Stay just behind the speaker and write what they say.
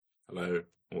Hello.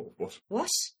 What? What?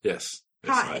 Yes.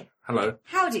 Hi. Hello.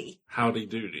 Howdy. Howdy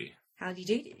doody. Howdy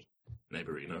doody.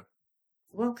 Neighbourino.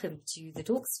 Welcome to the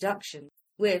Dork Seduction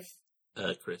with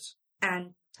Chris.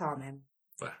 and Tarmem.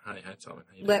 Well, hi, Tommy.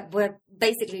 How you doing? We're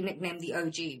basically nicknamed the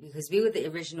OG because we were the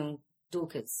original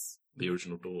Dorkers. The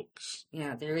original dorks.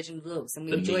 Yeah, the original Dorks. And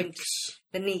we The were joined... neeks.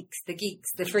 The neeks, the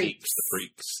geeks, the The freaks. geeks, the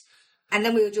freaks. And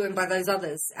then we were joined by those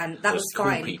others, and that Those was cool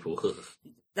fine. people.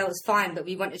 That was fine, but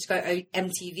we wanted to go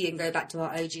MTV and go back to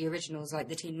our OG originals like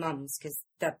the Teen Mums, because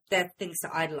they're things to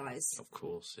idolise. Of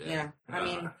course, yeah. Yeah. I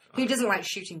mean, who doesn't like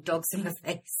shooting dogs in the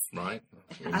face? Right.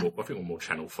 I think we're more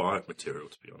Channel 5 material,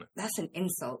 to be honest. That's an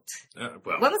insult.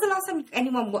 Well, When was the last time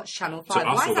anyone watched Channel 5? To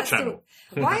us or the channel?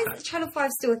 Why is Channel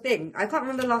 5 still a thing? I can't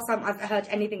remember the last time I've heard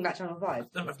anything about Channel 5.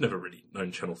 no, I've never really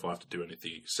known Channel 5 to do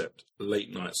anything except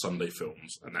late night Sunday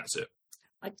films, and that's it.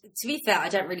 To be fair, I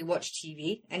don't really watch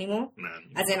TV anymore. Man.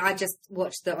 As in, I just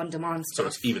watch the on-demand So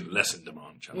stuff. it's even less in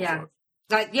demand, Channel Yeah. 5.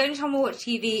 Like, the only time I watch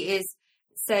TV is,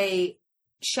 say,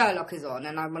 Sherlock is on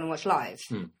and I want to watch live.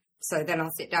 So then I'll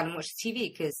sit down and watch the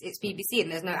TV because it's BBC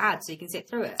and there's no ads, so you can sit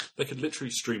through it. They could literally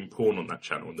stream porn on that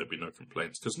channel and there'd be no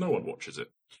complaints, because no one watches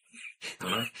it. You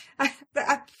know?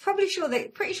 I'm pretty sure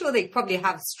they probably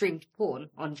have streamed porn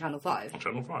on Channel 5. On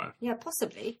Channel 5. Yeah,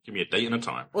 possibly. Give me a date and a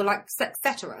time. Or like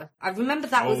Cetera. I remember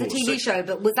that was a TV show,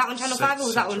 but was that on Channel 5 or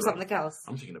was that on something else?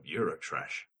 I'm thinking of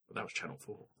Eurotrash, but that was Channel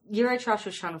 4. Eurotrash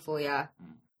was Channel 4, yeah.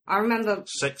 I remember...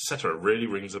 Cetera really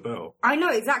rings a bell. I know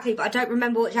exactly, but I don't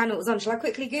remember what channel it was on. Shall I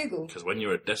quickly Google? Because when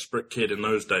you're a desperate kid in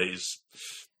those days,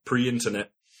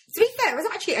 pre-internet... To be fair, it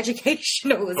was actually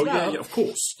educational as well. Yeah, of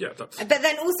course. Yeah, that's... But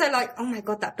then also like, oh my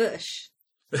god, that bush.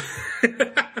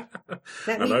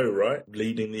 I know, right?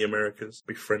 Leading the Americas,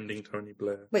 befriending Tony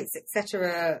Blair. Wait,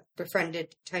 Cetera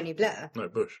befriended Tony Blair? No,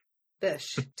 Bush.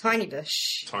 Bush. Tiny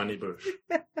Bush. Tiny Bush.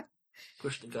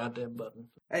 Push the goddamn button.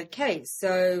 Okay,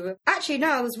 so... Actually,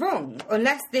 no, I was wrong.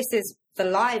 Unless this is the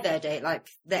live air date, like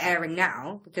the airing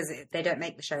now, because they don't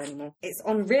make the show anymore. It's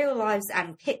on Real Lives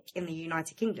and Pick in the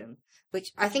United Kingdom,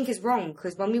 which I think is wrong,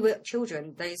 because when we were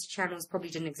children, those channels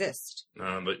probably didn't exist.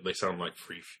 No, they sound like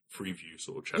Freeview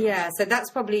sort of channels. Yeah, so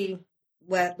that's probably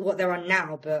what they're on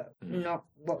now, but not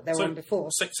what they were on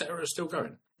before. Cetera is still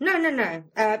going? No.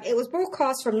 It was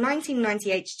broadcast from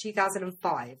 1998 to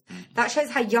 2005. That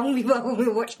shows how young we were when we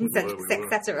were watching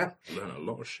Cetera. Learn a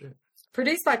lot of shit.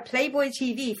 Produced by Playboy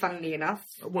TV, funnily enough.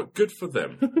 What good for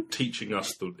them, teaching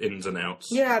us the ins and outs.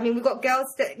 Yeah, I mean, we've got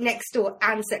Girls Next Door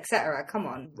and Cetera. Come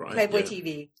on. Right, Playboy yeah.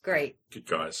 TV. Great. Good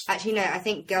guys. Actually, no, I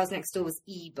think Girls Next Door was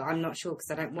E, but I'm not sure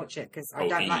because I don't watch it because I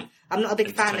don't E. like... I'm not a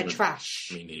big fan of Entertainment.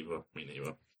 trash. Me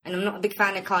neither. And I'm not a big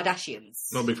fan of Kardashians.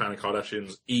 Not a big fan of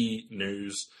Kardashians, E!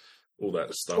 News, all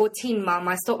that stuff. Or Teen Mum.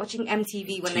 I stopped watching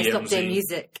MTV when they stopped doing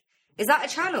music. Is that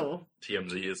a channel?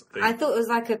 TMZ is a thing. I thought it was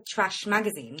like a trash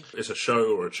magazine. It's a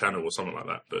show or a channel or something like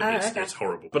that, but okay. it's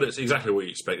horrible. But it's exactly what you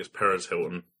expect. It's Perez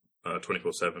Hilton,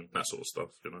 24/7, that sort of stuff,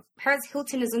 you know. Perez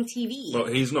Hilton is on TV. Well,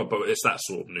 he's not, but it's that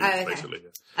sort of news, basically.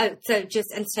 Yeah. Oh, so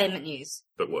just entertainment news.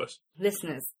 But worse.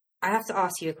 Listeners, I have to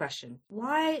ask you a question.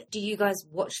 Why do you guys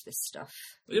watch this stuff?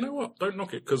 You know what? Don't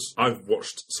knock it, because I've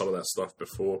watched some of that stuff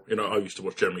before. You know, I used to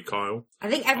watch Jeremy Kyle. I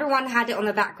think everyone had it on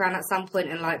the background at some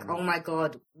point and like, oh my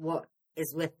god, what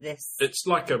is with this? It's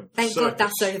like a Thank circus. God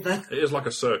that's over. It is like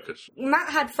a circus. Matt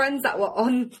had friends that were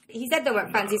on... He said they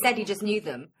weren't friends. He said he just knew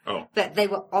them. Oh. But they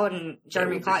were on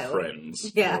Jeremy Kyle.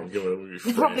 Friends. Yeah.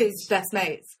 Friends. Probably his best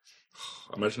mates.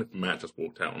 Imagine if Matt just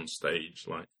walked out on stage,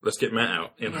 like, let's get Matt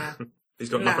out. You know? Yeah. He's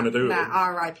got nothing to do with it. Matt,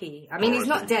 R.I.P. I mean, he's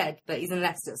not R.I.P. dead, but he's in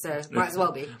Leicester, so might as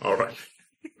well be. All right.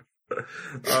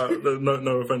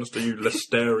 No offence to you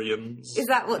Leicesterians. Is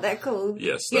that what they're called?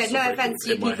 Yes. Yeah, that's no what they offence to call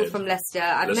you it in my people head. from Leicester.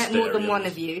 I've met more than one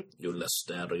of you. You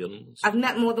Leicesterians. I've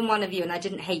met more than one of you, and I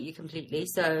didn't hate you completely,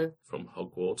 so... From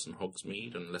Hogwarts and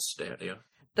Hogsmeade and Leicesteria.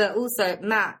 But also,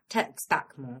 Matt, text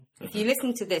back more. If you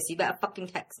listen to this, you better fucking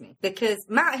text me. Because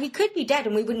Matt, he could be dead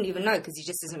and we wouldn't even know because he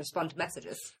just doesn't respond to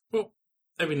messages. Well,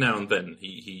 every now and then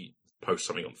he posts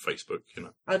something on Facebook, you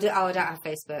know. I don't have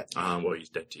Facebook. Well, he's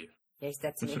dead to you. Yeah, he's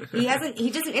dead to me. He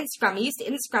doesn't Instagram. He used to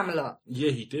Instagram a lot. Yeah,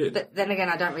 he did. But then again,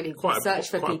 I don't really search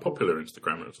for quite people. a popular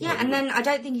Instagrammer as well. Yeah, and then I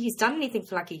don't think he's done anything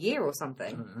for like a year or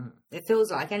something. It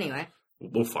feels like, anyway.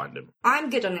 We'll find him.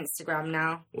 I'm good on Instagram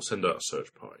now. We'll send out a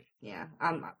search party. Yeah.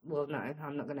 Well, no,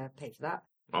 I'm not going to pay for that.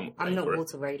 I'm not for it.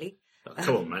 Walter Rayleigh.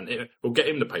 Come on, man. We'll get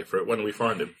him to pay for it when we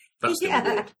find him. That's the Yeah.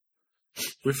 reward.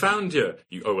 We found you.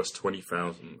 You owe us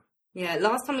 20,000. Yeah,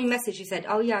 last time we messaged, you said,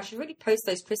 oh yeah, I should really post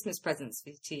those Christmas presents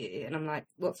to you. And I'm like,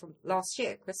 what, from last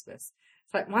year, Christmas?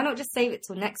 It's like, why not just save it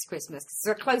till next Christmas? Because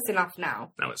we're close enough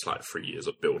now. Now it's like 3 years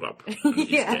of build-up. And he's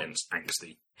getting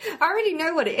angsty. I already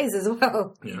know what it is as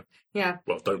well. Yeah. Yeah.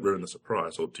 Well, don't ruin the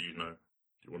surprise, or do you know?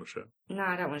 Do you want to share? No,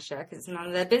 I don't want to share because it's none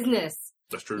of their business.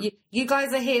 That's true. You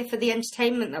guys are here for the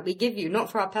entertainment that we give you, not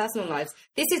for our personal lives.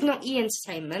 This is not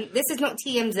E-entertainment. This is not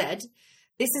TMZ.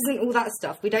 This isn't all that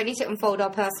stuff. We don't need to unfold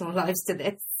our personal lives to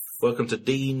this. Welcome to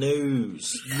D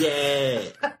News. Yeah.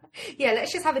 Yeah,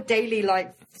 let's just have a daily,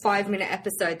 5-minute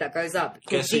episode that goes up.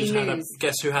 Guess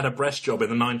who had a breast job in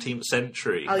the 19th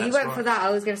century? Oh, you went for that. I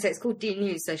was going to say it's called D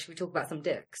News, so should we talk about some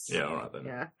dicks? Yeah, all right then.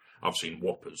 Yeah. I've seen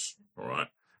whoppers, all right?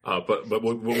 But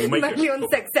we'll make Mainly on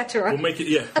etc. We'll make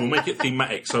it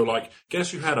thematic. So, guess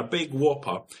who had a big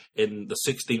whopper in the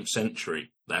 16th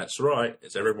century? That's right.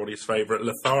 It's everybody's favourite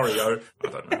Lothario. I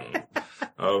don't know.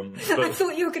 I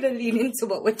thought you were going to lean into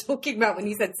what we're talking about when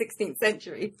you said 16th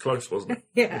century. Close, wasn't it?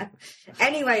 Yeah.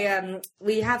 Anyway,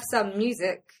 we have some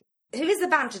music. Who is the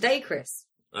band today, Chris?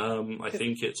 I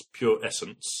think it's Pure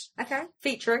Essence. Okay.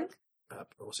 Featuring?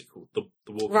 What's it called? The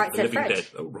Walking Right the Said Living Fred. Dead.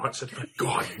 Oh, Right Said Fred.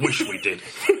 God, I wish we did.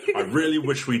 I really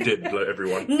wish we did,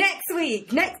 everyone. Next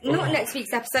week. Not next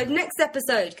week's episode. Next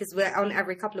episode, because we're on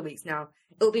every couple of weeks now.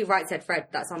 It'll be Right Said Fred.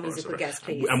 That's our musical guest,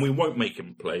 please. And we won't make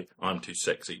him play I'm Too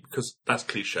Sexy, because that's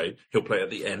cliche. He'll play at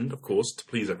the end, of course, to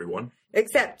please everyone.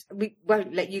 Except we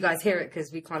won't let you guys hear it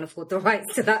because we can't afford the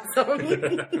rights to that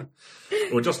song.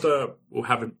 We'll just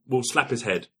we'll slap his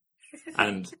head.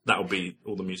 And that'll be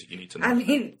all the music you need to know. I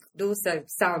mean, it also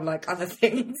sound like other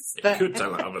things. It could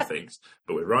sound like other things.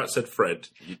 But with Right Said Fred,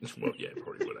 well, yeah, it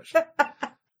probably would, actually.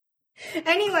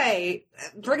 Anyway,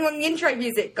 bring on the intro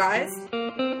music, guys.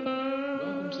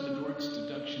 Welcome to the Dorks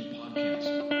Deduction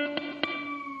Podcast,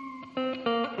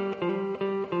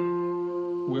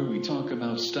 where we talk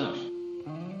about stuff.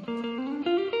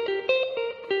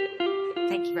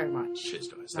 Thank you very much. Cheers,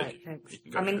 guys. Thank you. Thanks. You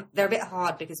can go I mean, now. they're a bit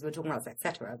hard because we're talking about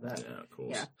etc. But Yeah, of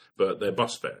course. Yeah. But their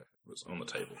bus fare was on the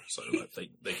table, so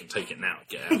they can take it now.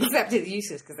 Get out. Except it's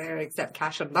useless because they don't accept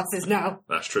cash on buses now.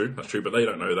 That's true, but they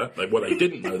don't know that. They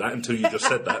didn't know that until you just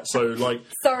said that. So,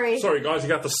 Sorry guys, you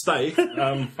got to stay.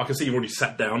 I can see you've already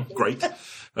sat down. Great.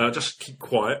 Just keep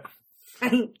quiet.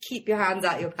 And keep your hands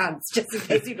out your pants just in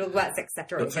case you talk about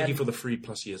etc. But thank you for the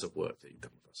 3+ years of work that you've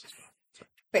done with us as well. So,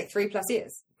 Wait, 3+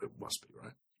 years? it must be,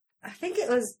 right? I think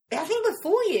we're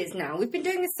 4 years now. We've been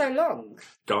doing this so long.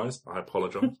 Guys, I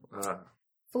apologise.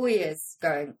 4 years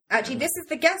going. Actually, this is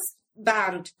the guest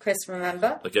band, Chris,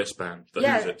 remember? The guest band, the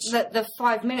Yeah, Hoovits. the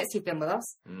 5 minutes you've been with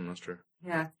us. That's true.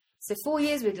 Yeah. So 4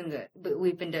 years we've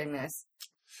been doing this.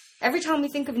 Every time we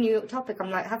think of a new topic, I'm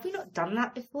like, have we not done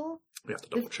that before? We have to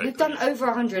double check. We've done over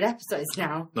 100 episodes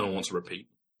now. No one wants to repeat.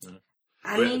 No.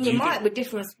 I But mean, do you you might think- with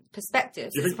different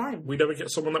perspectives. You It's think fine. we'd ever get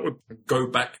someone that would go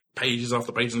back pages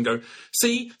after pages and go,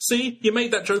 see, you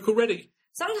made that joke already?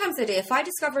 Sometimes I do. If I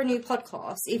discover a new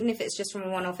podcast, even if it's just from a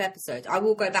one-off episode, I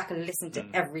will go back and listen to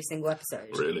every single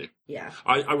episode. Really? Yeah.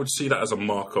 I would see that as a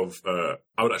mark of, I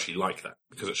would actually like that,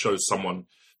 because it shows someone...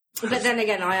 But then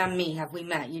again, I am me. Have we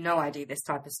met? You know I do this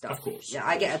type of stuff. Of course. Yeah,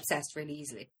 I get obsessed really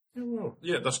easily.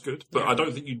 Yeah, that's good. But I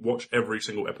don't think you'd watch every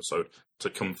single episode to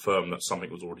confirm that something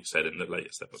was already said in the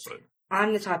latest episode.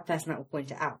 I'm the type of person that will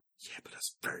point it out. Yeah, but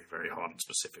that's very, very hard and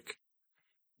specific.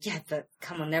 Yeah, but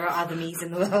come on, there are other me's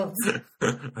in the world.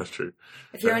 That's true.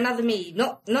 If you're another me,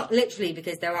 not literally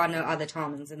because there are no other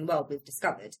Tarmans in the world we've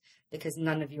discovered, because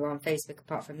none of you are on Facebook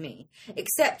apart from me.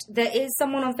 Except there is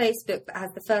someone on Facebook that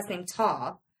has the first name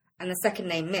Tar and the second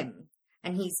name Mim,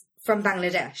 and he's from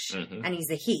Bangladesh, and he's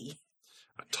a he.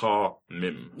 Tar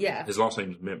Mim. Yeah. His last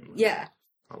name's Mim. Yeah.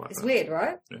 I like It's that. weird,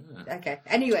 right? Yeah. Okay.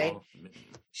 Anyway, Tar Mim.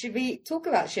 should we talk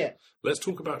about shit? Let's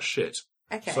talk about shit.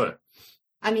 Okay. So,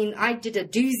 I mean, I did a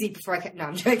doozy before I kept... No,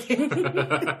 I'm joking.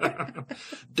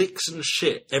 dicks and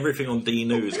shit, everything on D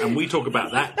News, and we talk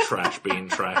about that trash being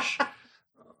trash.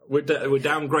 We're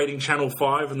downgrading Channel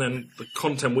 5, and then the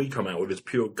content we come out with is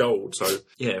pure gold. So,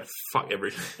 yeah, fuck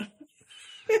everything.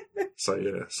 So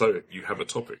you have a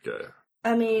topic.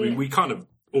 I mean... We kind of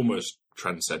almost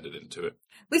transcended into it.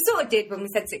 We sort of did when we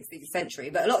said 16th century,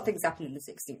 but a lot of things happened in the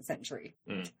 16th century.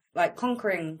 Like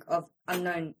conquering of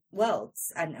unknown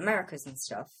worlds and Americas and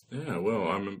stuff. Yeah, well,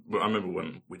 I remember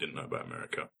when we didn't know about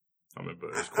America. I remember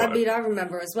it was quite... I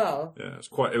remember as well. Yeah,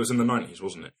 it was in the 90s,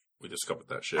 wasn't it? We discovered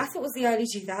that shit. I thought it was the early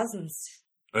 2000s.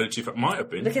 Early 2000, might have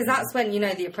been. Because that's when,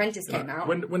 The Apprentice came out.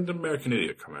 When did American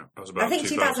Idiot come out? That was about I think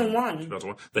 2001.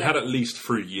 2001. They had at least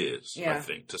 3 years, Yeah. I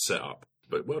think, to set up.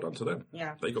 But well done to them.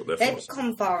 Yeah. They got their They've first.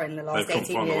 come far in the last They've come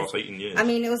 18 far in years. the last 18 years. I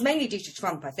mean, it was mainly due to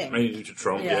Trump, I think. Mainly due to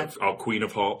Trump, Yeah. yeah. Our Queen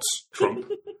of Hearts,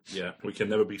 Trump. Yeah, we can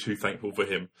never be too thankful for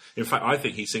him. In fact, I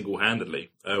think he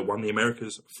single-handedly won the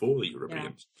Americas for the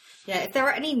Europeans. Yeah, if there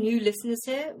are any new listeners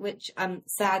here, which I'm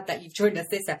sad that you've joined us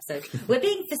this episode, we're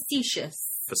being facetious.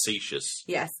 Facetious.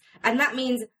 Yes, and that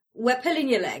means we're pulling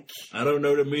your leg. I don't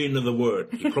know the meaning of the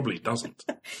word. He probably doesn't.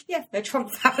 Yeah, they're Trump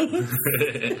fans.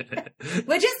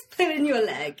 We're just pulling your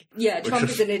leg. Yeah, Trump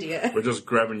is an idiot. We're just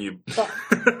grabbing you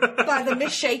by the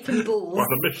misshapen balls. By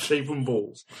the misshapen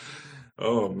balls.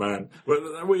 Oh, man.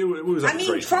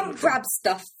 Well, Trump grabs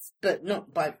stuff, but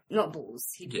not balls.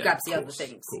 He grabs the other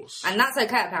things. Of course. And that's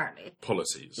okay, apparently.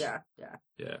 Policies. Yeah.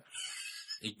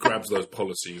 He grabs those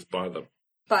policies by the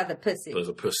pussy. There's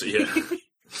a pussy, yeah.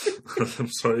 I'm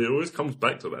sorry, it always comes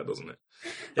back to that, doesn't it?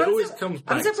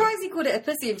 I'm surprised he called it a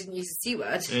pussy and didn't use a C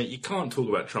word. Yeah, you can't talk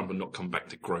about Trump and not come back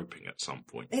to groping at some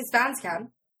point. His fans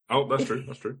can. Oh, that's true.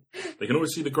 They can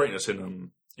always see the greatness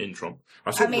in Trump.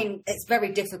 It's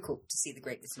very difficult to see the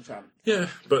greatness in Trump. Yeah,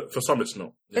 but for some it's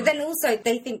not. But then also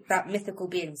they think that mythical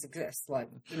beings exist, like,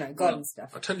 God and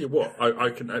stuff. I tell you what, I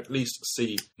can at least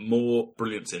see more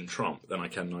brilliance in Trump than I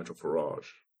can Nigel Farage.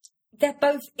 They're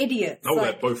both idiots. Oh,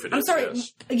 they're both idiots. I'm sorry,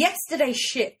 yes. Yesterday's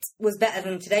shit was better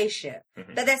than today's shit.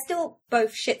 Mm-hmm. But they're still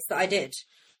both shits that I did.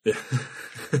 Yeah.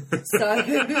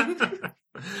 So...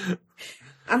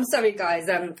 I'm sorry, guys.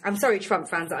 I'm sorry, Trump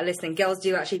fans that are listening. Girls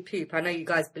do actually poop. I know you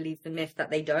guys believe the myth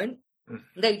that they don't.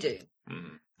 They do.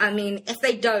 I mean, if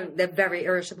they don't, they're very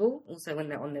irritable. Also, when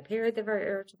they're on their period, they're very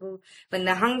irritable. When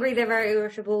they're hungry, they're very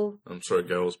irritable. I'm sorry,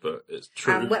 girls, but it's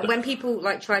true. When people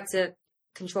try to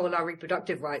control our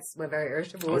reproductive rights, we're very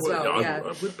irritable as well.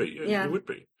 I would be. Yeah. You would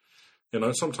be.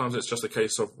 Sometimes it's just a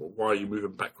case of why are you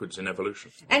moving backwards in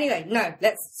evolution. Anyway, no,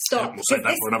 let's stop. We'll save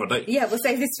that for another day. Yeah, we'll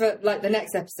save this for the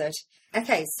next episode.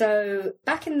 Okay, so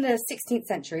back in the 16th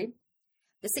century,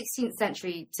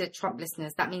 to Trump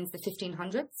listeners, that means the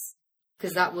 1500s,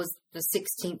 because that was the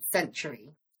 16th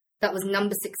century. That was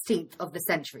number 16th of the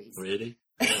centuries. Really?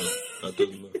 I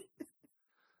didn't know.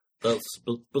 But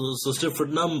it's a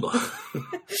different number.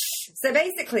 So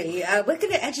basically, we're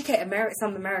going to educate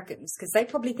some Americans because they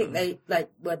probably think they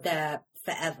were there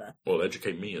forever. Well,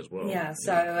 educate me as well. Yeah.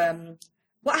 So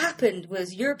what happened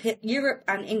was Europe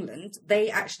and England, they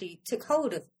actually took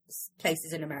hold of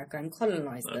places in America and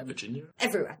colonised them. Virginia,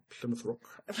 everywhere. Plymouth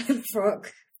Rock. Plymouth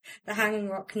Rock, the Hanging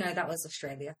Rock. No, that was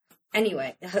Australia.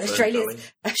 Anyway,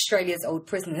 Australia's old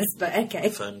prisoners. But okay.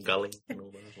 Fern Gully and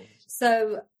all that.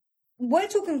 So. We're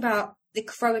talking about the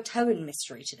Croatoan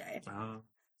mystery today.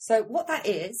 So what that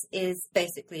is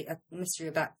basically a mystery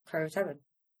about Croatoan.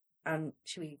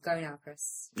 Should we go now,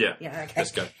 Chris? Yeah. Yeah, okay.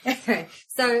 Let's go. Okay.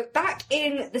 So back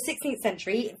in the 16th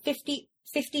century,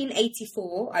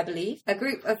 1584, I believe, a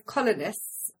group of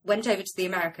colonists went over to the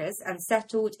Americas and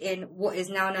settled in what is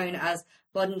now known as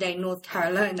modern-day North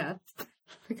Carolina.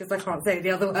 Because I can't say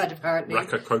the other word, apparently.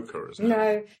 Rakakoka, isn't it?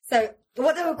 No. So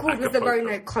what they were called was the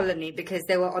Roanoake Colony because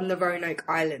they were on the Roanoake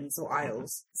Islands or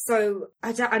Isles. So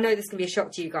I know this can be a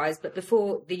shock to you guys, but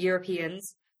before the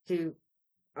Europeans, who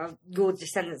are your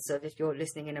descendants of, if you're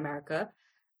listening in America,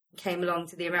 came along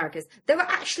to the Americas, there were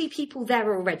actually people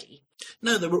there already.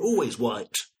 No, they were always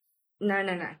white.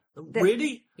 No.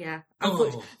 Really? Yeah.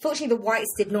 Unfortunately, the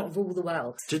whites did not rule the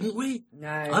world. Didn't we? No.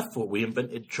 I thought we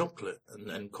invented chocolate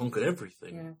and conquered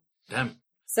everything. Yeah. Damn.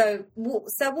 So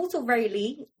Sir Walter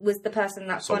Raleigh was the person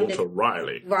that funded... Sir Walter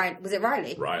Riley. Right. Was it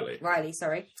Riley? Riley,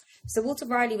 sorry. So Walter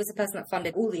Riley was the person that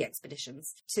funded all the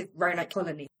expeditions to Roanoke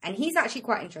Colony. And he's actually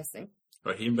quite interesting.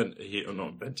 But he not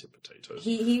invented potatoes.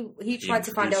 He tried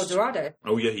to find El Dorado.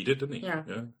 Oh, yeah, he did, didn't he?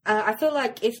 Yeah. I feel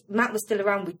like if Matt was still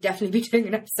around, we'd definitely be doing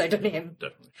an episode on him.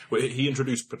 Definitely. Well, he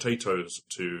introduced potatoes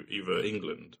to either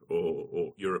England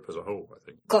or Europe as a whole, I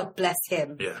think. God bless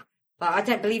him. Yeah. Well, I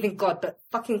don't believe in God, but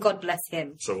fucking God bless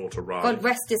him. Sir Walter Riley. God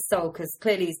rest his soul, because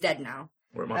clearly he's dead now.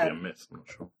 Or it might be a myth, I'm not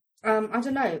sure. I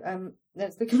don't know.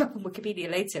 Let's look him up on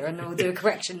Wikipedia later, and then we'll do a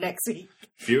correction next week.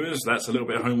 Viewers, that's a little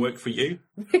bit of homework for you.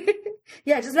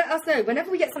 Yeah, just let us know.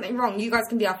 Whenever we get something wrong, you guys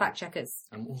can be our fact checkers.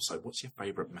 And also, what's your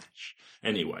favourite match?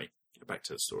 Anyway, get back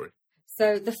to the story.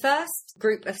 So the first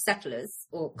group of settlers,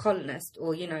 or colonists,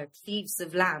 or, thieves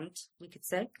of land, we could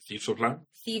say. Thieves of land?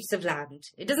 Thieves of land.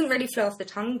 It doesn't really flow off the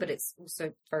tongue, but it's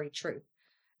also very true.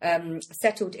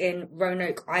 Settled in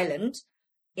Roanoke Island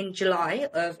in July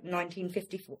of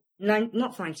 1954. Not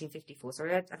 1954,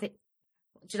 sorry. I think...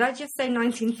 Did I just say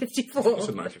 1954? You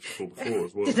said 1954 before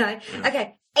as well. Did I? Yeah.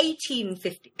 Okay. 18...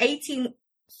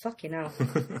 Fucking hell.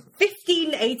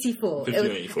 1584.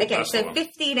 1584. Okay, so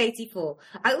 1584.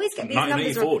 I always get these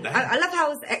numbers wrong. I love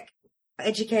how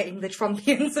educating the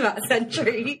Trumpians about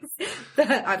centuries.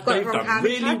 I've got They've it wrong. done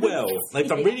really well. They've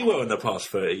done really well in the past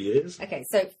 30 years. Okay,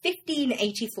 so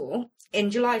 1584,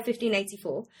 in July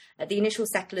 1584, the initial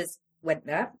settlers went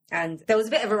there, and there was a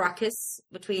bit of a ruckus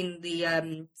between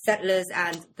the settlers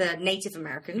and the Native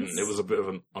Americans. It was a bit of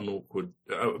an awkward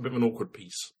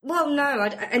piece. Well, no,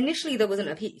 initially there wasn't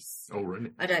a peace. Oh, really?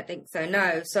 I don't think so,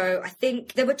 no. So I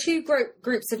think there were two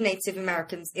groups of Native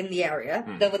Americans in the area.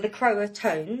 There were the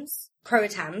Croatans,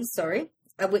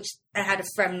 which I had a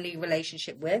friendly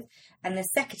relationship with, and the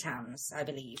Secotans, I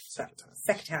believe.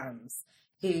 Secotans,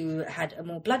 who had a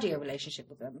more bloodier relationship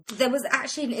with them. There was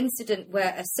actually an incident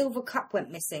where a silver cup went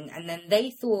missing, and then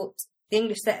the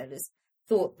English settlers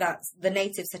thought that the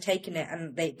natives had taken it,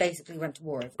 and they basically went to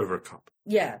war over a cup.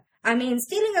 Yeah. I mean,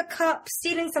 stealing a cup,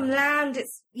 stealing some land,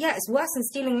 it's worse than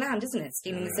stealing land, isn't it?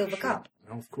 Stealing a silver cup.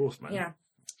 Oh, of course, man. Yeah.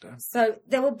 Damn. So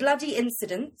there were bloody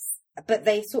incidents, but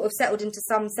they sort of settled into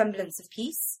some semblance of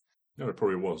peace. No, it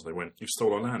probably was. They went, "You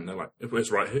stole our land." They're like, "It's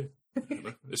right here.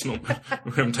 It's not.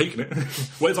 We haven't taken it.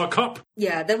 Where's our cup?"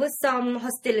 Yeah, there was some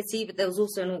hostility, but there was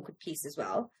also an awkward peace as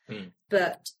well.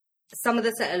 But some of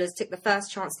the settlers took the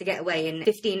first chance to get away in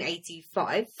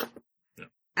 1585. Yeah.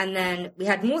 And then we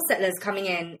had more settlers coming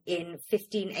in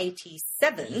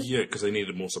 1587. Yeah, because they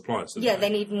needed more supplies. They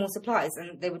needed more supplies,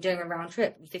 and they were doing a round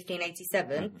trip in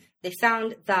 1587. They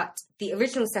found that the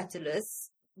original settlers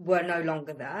were no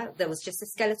longer there. There was just a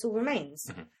skeletal remains.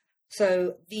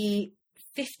 So the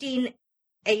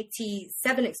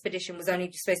 1587 expedition was only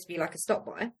supposed to be like a stop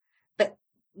by, but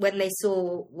when they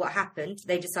saw what happened,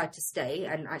 they decided to stay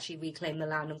and actually reclaim the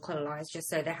land and colonise, just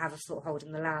so they have a foothold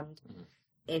in the land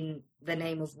in the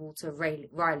name of Walter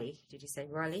Riley. Did you say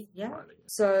Riley? Yeah. Riley.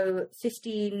 So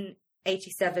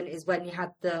 1587 is when you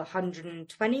had the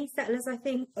 120 settlers, I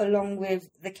think, along with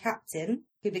the captain,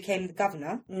 who became the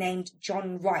governor, named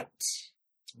John Wright.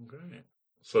 Okay.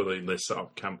 So they set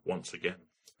up camp once again.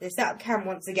 They set up camp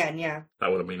once again, yeah. That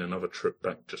would have been another trip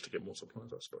back just to get more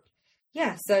supplies, I suppose.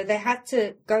 Yeah, so they had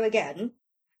to go again,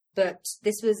 but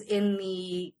this was in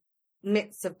the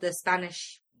midst of the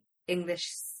Spanish-English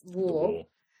war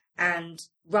and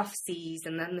rough seas,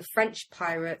 and then the French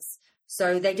pirates,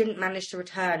 so they didn't manage to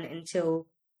return until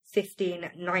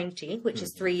 1590, which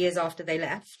is 3 years after they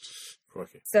left.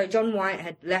 Crikey. So John White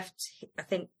had left, I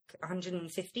think,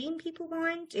 115 people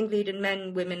behind, including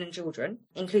men, women and children,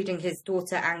 including his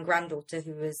daughter and granddaughter,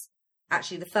 who was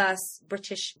actually the first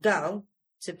British girl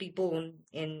to be born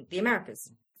in the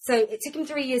Americas. So it took him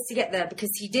 3 years to get there because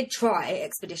he did try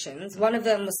expeditions. One of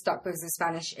them was stuck because of the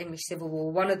Spanish-English Civil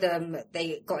War. One of them,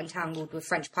 they got entangled with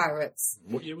French pirates.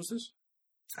 What year was this?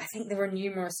 I think there were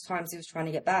numerous times he was trying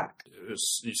to get back.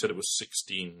 You said it was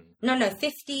 16... No,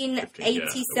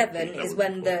 1587 is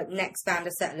when the next band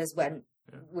of settlers went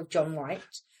with John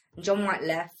White. And John White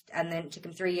left, and then it took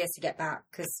him 3 years to get back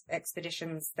because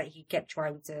expeditions that he kept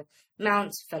trying to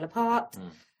mount fell apart.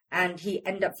 And he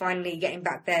ended up finally getting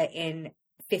back there in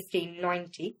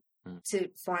 1590 to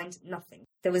find nothing.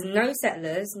 There was no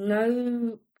settlers,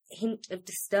 no hint of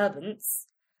disturbance,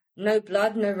 no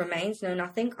blood, no remains, no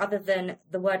nothing, other than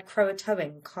the word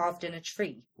Croatoan carved in a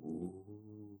tree.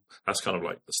 Ooh. That's kind of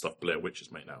like the stuff Blair Witch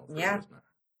is made out of. Yeah. Isn't it?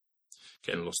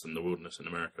 Getting lost in the wilderness in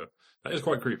America. That is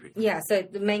quite creepy. Yeah, so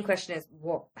the main question is,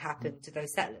 what happened to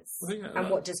those settlers? And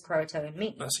what does Croatoan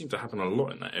mean? That seemed to happen a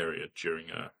lot in that area during,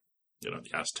 the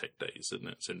Aztec days, didn't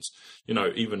it? Since,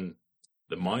 even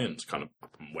the Mayans kind of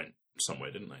up and went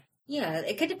somewhere, didn't they? Yeah,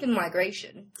 it could have been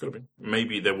migration. Could have been.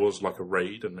 Maybe there was like a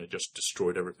raid and they just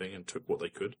destroyed everything and took what they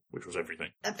could, which was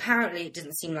everything. Apparently it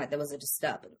didn't seem like there was a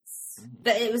disturbance.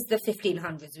 But it was the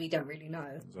 1500s, we don't really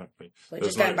know. Exactly. We're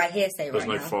just going by hearsay right now.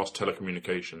 There's no fast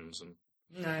telecommunications. And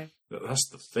no. That's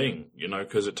the thing,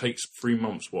 because it takes 3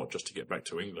 months, just to get back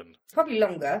to England? Probably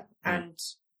longer, and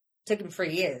took him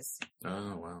 3 years.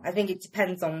 Oh, wow. I think it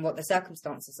depends on what the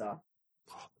circumstances are.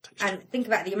 And think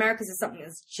about it, the Americas is something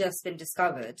that's just been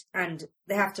discovered, and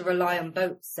they have to rely on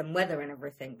boats and weather and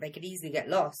everything. They could easily get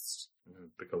lost.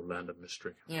 Big old land of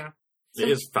mystery. Yeah. It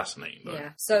is fascinating, though.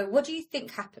 Yeah. So what do you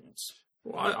think happened?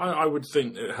 Well, I would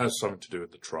think it has something to do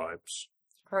with the tribes.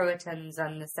 Croatans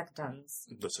and the Secotans.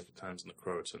 The Secotans and the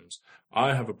Croatans.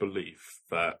 I have a belief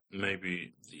that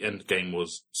maybe the end game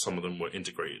was some of them were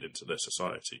integrated into their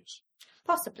societies.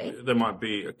 Possibly. There might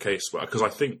be a case where, because I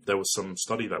think there was some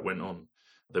study that went on.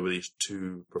 There were these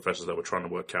two professors that were trying to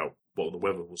work out what the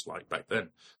weather was like back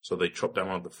then. So they chopped down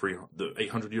one of the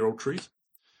 800-year-old trees.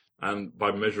 And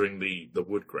by measuring the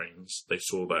wood grains, they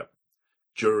saw that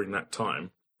during that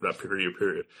time, that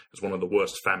period, is one of the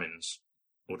worst famines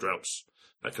or droughts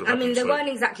that could have happened. They weren't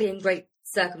exactly in great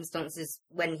circumstances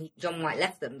when John White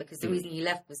left them, because the reason he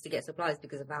left was to get supplies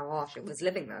because of how harsh it was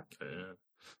living there. Yeah.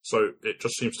 So it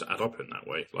just seems to add up in that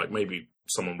way. Like maybe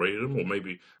someone raided them, or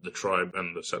maybe the tribe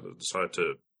and the settlers decided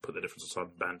to put their differences aside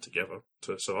and band together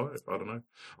to survive. I don't know.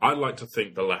 I'd like to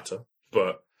think the latter,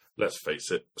 but let's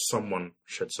face it, someone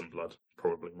shed some blood,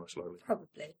 probably, most likely.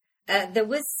 Probably. There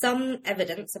was some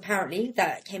evidence, apparently,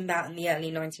 that came out in the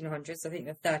early 1900s, I think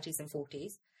the 30s and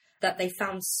 40s, that they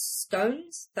found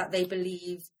stones that they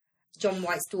believe John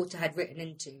White's daughter had written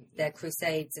into their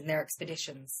crusades and their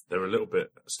expeditions. They're a little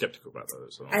bit sceptical about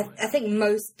those, aren't they? I think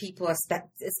most people are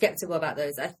sceptical about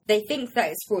those. They think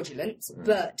that it's fraudulent,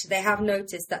 but they have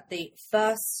noticed that the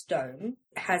first stone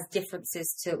has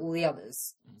differences to all the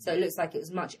others. So it looks like it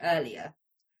was much earlier.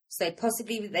 So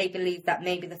possibly they believe that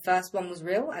maybe the first one was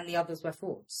real and the others were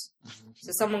frauds.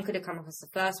 So someone could have come across the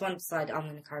first one and decided, I'm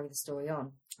going to carry the story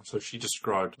on. So she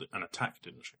described an attack,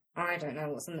 didn't she? I don't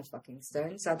know what's in the fucking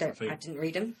stones. I didn't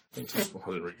read them. I didn't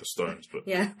read the stones, but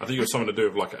yeah. I think it was something to do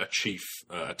with like a chief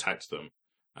attacked them.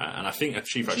 And I think a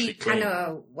chief actually claimed...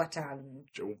 Panawatan.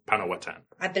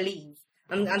 I believe.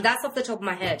 And that's off the top of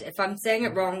my head. If I'm saying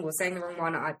it wrong or saying the wrong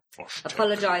one, I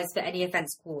apologise for any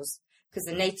offence caused. Because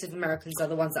the Native Americans are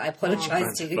the ones that I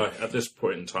apologise to. Like, at this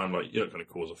point in time, like, you're not going to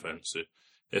cause offence.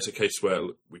 It's a case where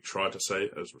we try to say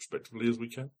it as respectfully as we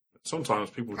can. Sometimes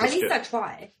people just I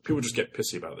try. People just get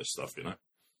pissy about this stuff, you know?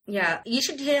 Yeah. You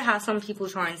should hear how some people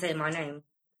try and say my name.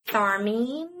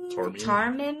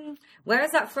 Tarmin? Where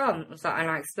is that from? And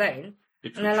I explain.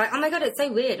 And they're like, oh my god, it's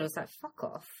so weird. I was like, fuck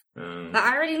off. Like,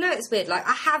 I already know it's weird. Like,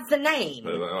 I have the name.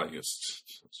 Like, it's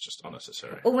just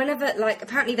unnecessary. Or whenever, like,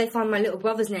 apparently they find my little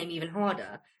brother's name even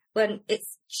harder, when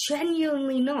it's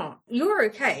genuinely not. You're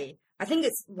okay. I think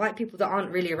it's white people that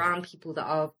aren't really around people that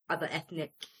are other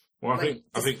ethnic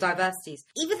diversities.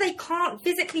 Either they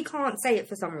physically can't say it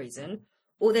for some reason,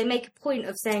 or they make a point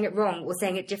of saying it wrong or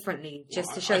saying it differently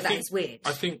just to show that it's weird.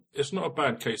 I think it's not a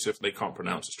bad case if they can't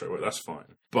pronounce it straight away. That's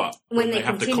fine. But when they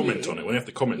have to comment on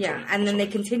it, yeah, and then they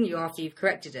continue after you've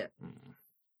corrected it.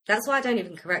 That's why I don't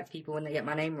even correct people when they get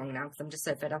my name wrong now, because I'm just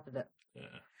so fed up with it.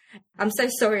 Yeah. I'm so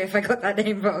sorry if I got that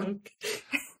name wrong.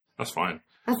 That's fine.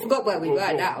 I forgot where we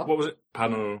were now. What was it?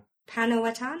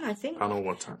 Panawatan, I think.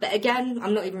 Panawatan. But again,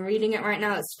 I'm not even reading it right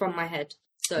now. It's from my head.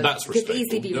 So that's it could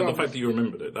easily be wrong. The fact that you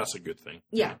remembered it, that's a good thing.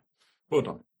 Yeah. Well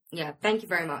done. Yeah, thank you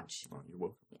very much. Oh, you're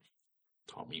welcome.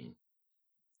 Tommy.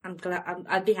 I'm glad.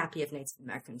 I'd be happy if Native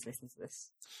Americans listen to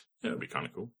this. Yeah, it'd be kind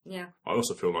of cool. Yeah. I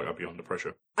also feel like I'd be under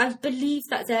pressure. I believe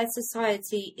that their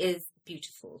society is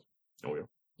beautiful. Oh, yeah.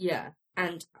 Yeah.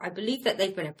 And I believe that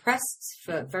they've been oppressed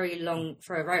for a very,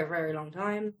 very long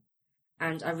time.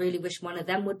 And I really wish one of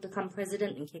them would become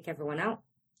president and kick everyone out.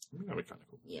 That'd be kind of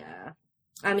cool. Yeah.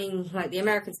 I mean, like, the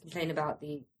Americans complain about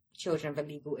the children of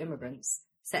illegal immigrants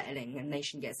settling and they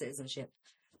shouldn't get citizenship.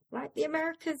 Like, the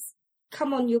Americas,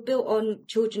 come on, you're built on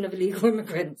children of illegal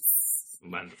immigrants.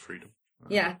 Land of freedom.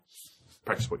 Yeah.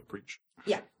 Practice what you preach.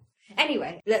 Yeah.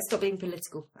 Anyway, let's stop being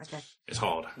political. Okay. It's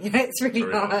hard. Yeah, it's really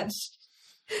hard.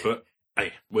 But,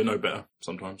 hey, we're no better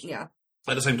sometimes. Yeah.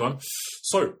 At the same time,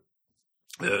 so,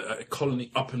 a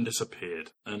colony up and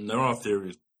disappeared, and there are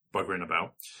theories buggering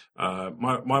about.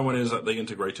 My one is that they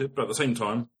integrated, but at the same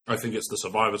time, I think it's the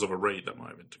survivors of a raid that might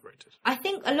have integrated. I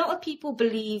think a lot of people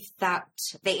believe that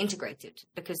they integrated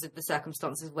because of the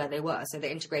circumstances where they were. So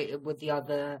they integrated with the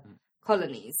other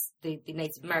colonies, the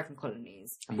Native American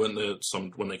colonies. And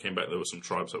when they came back, there were some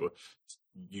tribes that were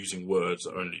using words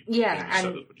that only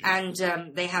settlers would use.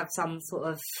 And they have some sort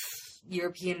of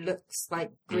European looks,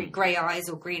 like grey eyes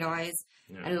or green eyes,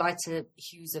 and lighter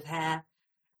hues of hair.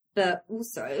 But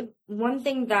also, one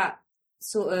thing that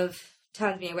sort of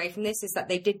turns me away from this is that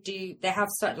they have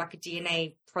started like a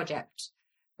DNA project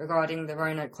regarding the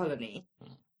Roanoake Colony.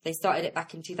 They started it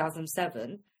back in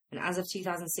 2007, and as of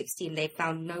 2016, they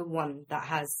found no one that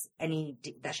shares any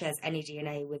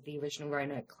DNA with the original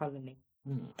Roanoake Colony.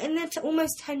 In their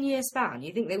almost 10-year span,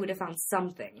 you think they would have found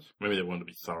something. Maybe they wanted to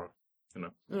be thorough, you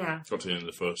know. Yeah. Got to the end of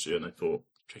the first year and they thought,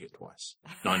 check it twice.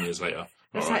 9 years later.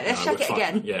 Let's check it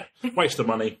again. Yeah. Waste of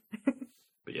money.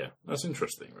 But yeah, that's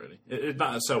interesting, really.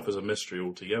 That itself is a mystery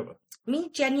altogether. Me,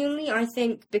 genuinely, I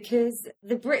think because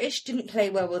the British didn't play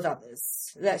well with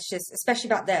others. Especially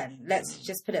back then, let's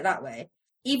just put it that way.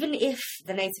 Even if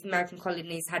the Native American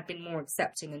colonies had been more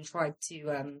accepting and tried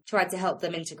to help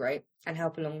them integrate and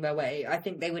help along their way, I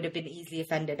think they would have been easily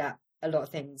offended at a lot of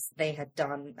things they had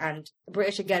done. And the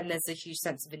British, again, there's a huge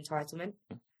sense of entitlement.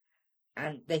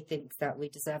 And they think that we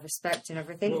deserve respect and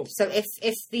everything. Well, so if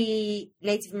the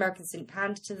Native Americans didn't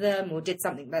pander to them or did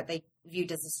something that they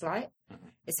viewed as a slight,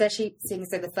 especially seeing as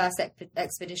though the first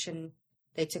expedition,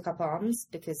 they took up arms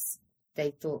because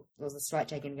they thought was a slight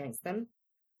taken against them.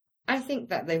 I think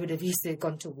that they would have easily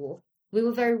gone to war. We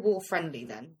were very war-friendly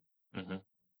then. Mm-hmm.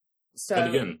 So, and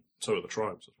again, so are the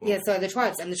tribes as well. Yeah, so are the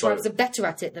tribes, and the tribes are better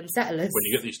at it than settlers. When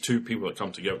you get these two people that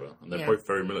come together, and they're both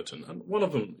very militant, and one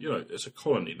of them, it's a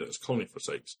colony, that's a colony for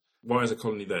sakes. Why is a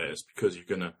colony there? It's because you're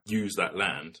going to use that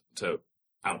land to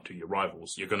outdo your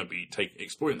rivals. You're going to be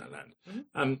exploiting that land. Mm-hmm.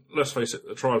 And let's face it,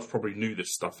 the tribes probably knew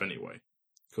this stuff anyway,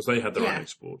 because they had their own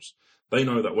exports. They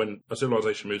know that when a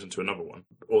civilization moves into another one,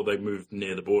 or they move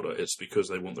near the border, it's because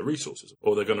they want the resources,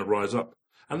 or they're going to rise up.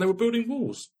 And they were building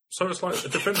walls. So it's like a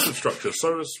defensive structure.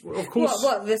 So it's, of course...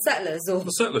 What, the settlers? Or...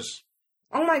 The settlers.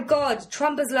 Oh my God,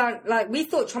 Trump has learned... we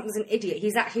thought Trump was an idiot.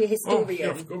 He's actually a historian. Oh,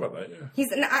 yeah, I forgot about that, yeah.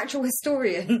 He's an actual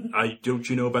historian. Don't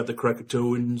you know about the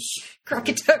Croatoans?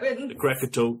 Croatoan. The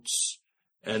Krakatotes.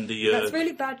 And the... That's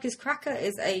really bad, because cracker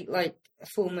is a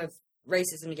form of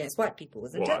racism against white people,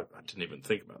 isn't it? I didn't even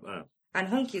think about that. And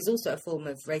honky is also a form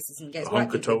of racism against white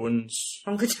people.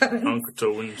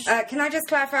 Honkatoans. Can I just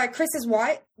clarify? Chris is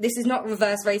white. This is not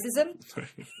reverse racism.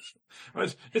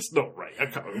 It's not right.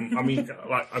 I mean,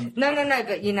 No.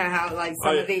 But you know how,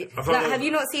 some of the... have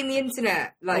you not seen the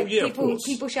internet?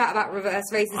 People shout about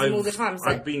reverse racism all the time.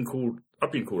 So. I've been called a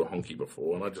honky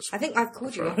before, and I think I've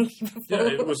called you a honky before.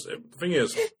 Yeah, it was... The thing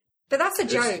is... But that's a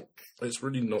joke. It's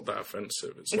really not that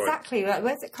offensive. It's exactly.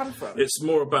 Where's it come from? It's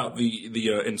more about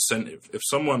the incentive. If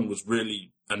someone was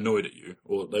really annoyed at you,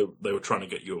 or they were trying to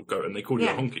get you to go, and they called you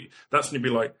a honky, that's when you'd be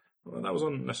like, well, that was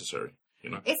unnecessary.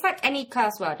 It's like any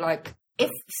curse word. If,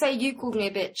 say, you called me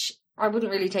a bitch, I wouldn't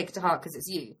really take it to heart because it's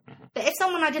you. Mm-hmm. But if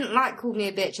someone I didn't like called me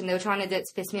a bitch and they were trying to do it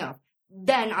to piss me off,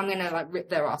 then I'm going to, rip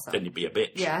their ass up. Then you'd be a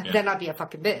bitch. Yeah, then I'd be a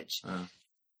fucking bitch.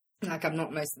 I'm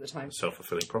not most of the time.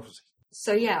 Self-fulfilling prophecy.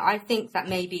 So, yeah, I think that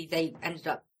maybe they ended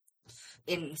up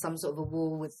in some sort of a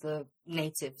war with the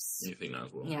natives. You think that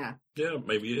as well? Yeah. Yeah,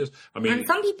 maybe it is. I mean... And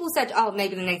some people said,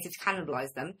 maybe the natives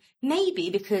cannibalised them. Maybe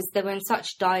because they were in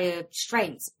such dire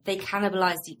straits, they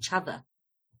cannibalised each other.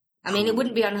 I mean, it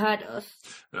wouldn't be unheard of.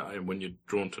 Yeah, when you're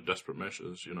drawn to desperate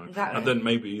measures, Exactly. And then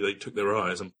maybe they took their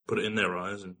eyes and put it in their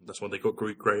eyes, and that's why they got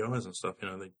grey eyes and stuff.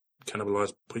 They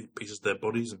cannibalised pieces of their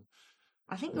bodies. And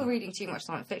I think you're reading too much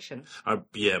science fiction.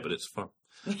 Yeah, but it's fun.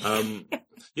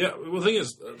 Yeah, well, the thing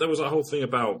is, there was a whole thing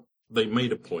about, they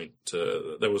made a point,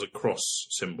 there was a cross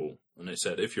symbol, and they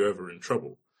said, if you're ever in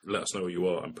trouble, let us know who you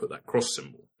are, and put that cross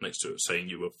symbol next to it, saying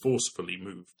you were forcefully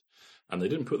moved. And they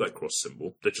didn't put that cross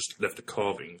symbol, they just left a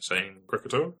carving saying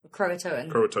Croatoan.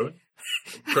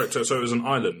 So it was an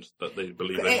island that they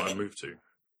believe they might have moved to.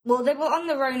 Well, they were on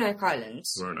the Roanoake Island.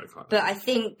 But I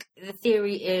think the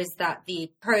theory is that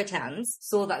the Croatans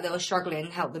saw that they were struggling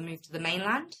and helped them move to the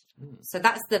mainland. So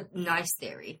that's the nice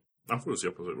theory. I thought it was the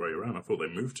opposite way around. I thought they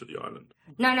moved to the island.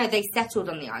 No, they settled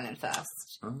on the island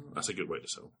first. Oh, that's a good way to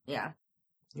settle. Yeah.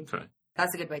 Okay.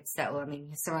 That's a good way to settle. I mean,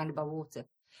 you're surrounded by water.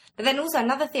 But then also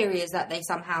another theory is that they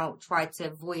somehow tried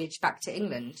to voyage back to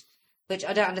England, which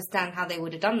I don't understand how they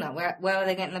would have done that. Where are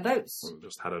they getting the boats? Well,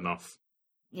 just had enough.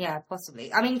 Yeah,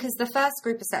 possibly. I mean, because the first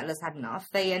group of settlers had enough.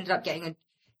 They ended up getting a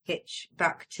hitch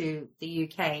back to the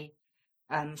UK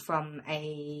from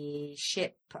a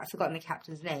ship. I've forgotten the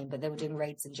captain's name, but they were doing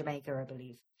raids in Jamaica, I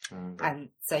believe. Okay. And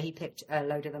so he picked a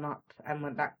load of them up and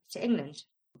went back to England.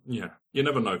 Yeah, you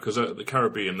never know, because the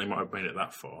Caribbean, they might have made it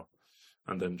that far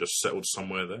and then just settled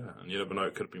somewhere there. And you never know,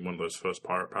 it could have been one of those first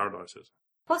pirate paradises.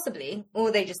 Possibly,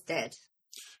 or they just did.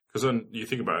 Because then you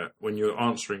think about it, when you're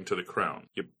answering to the crown,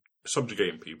 you're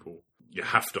subjugating people. You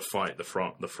have to fight the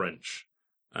French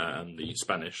and the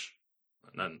Spanish,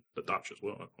 and then the Dutch as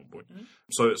well at one point. Mm-hmm.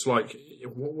 So it's like,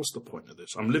 what's the point of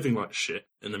this? I'm living like shit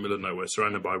in the middle of nowhere,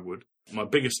 surrounded by wood. My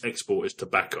biggest export is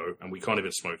tobacco, and we can't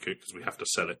even smoke it because we have to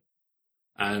sell it.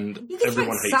 And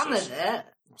everyone hates us. Some of it.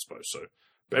 I suppose so.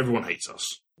 But everyone hates us.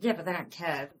 Yeah, but they don't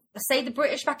care. Say the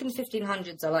British back in the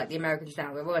 1500s are like the Americans now.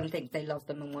 Everyone thinks they love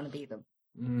them and want to be them.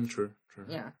 True.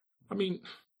 Yeah. I mean,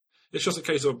 it's just a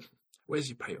case of, where's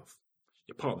your payoff?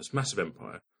 You're part of this massive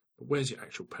empire, but where's your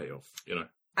actual payoff,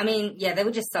 I mean, yeah, they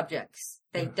were just subjects.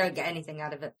 They don't get anything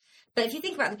out of it. But if you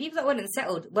think about it, the people that went and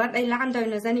settled, weren't they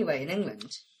landowners anyway in England?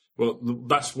 Well,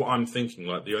 that's what I'm thinking.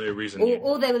 Like, the only reason...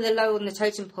 Or they were the low on the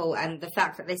totem pole, and the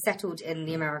fact that they settled in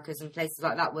the Americas and places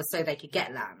like that was so they could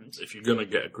get land. If you're going to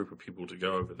get a group of people to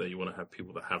go over there, you want to have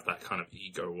people that have that kind of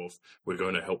ego of, we're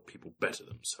going to help people better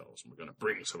themselves, and we're going to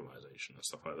bring civilization and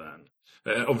stuff like that.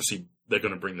 And, obviously, they're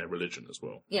going to bring their religion as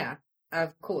well. Yeah,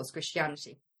 of course,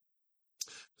 Christianity.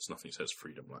 There's nothing says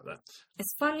freedom like that.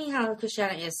 It's funny how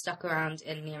Christianity has stuck around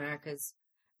in the Americas,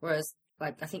 whereas,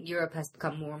 I think Europe has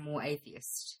become more and more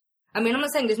atheist. I mean, I'm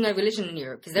not saying there's no religion in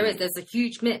Europe, because there's a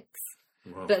huge mix.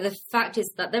 Wow. But the fact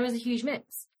is that there is a huge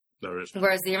mix. There is.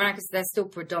 Whereas the Americans, they're still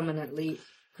predominantly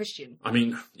Christian. I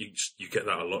mean, you get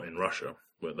that a lot in Russia,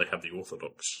 where they have the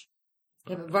Orthodox.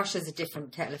 Yeah, but Russia's a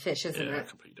different kettle of fish, isn't Yeah, a it?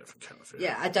 completely different kind of fish.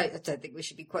 Yeah, I don't think we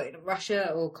should be quoting on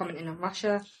Russia or commenting on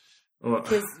Russia. Well,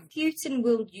 Because Putin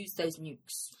will use those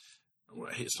nukes.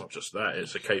 well, it's not just that.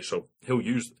 It's a case of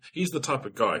he's the type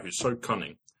of guy who's so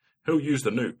cunning. He'll use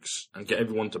the nukes and get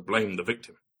everyone to blame the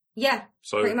victim. Yeah,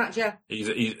 So pretty much, yeah. I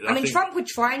mean, think Trump would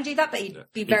try and do that, but he'd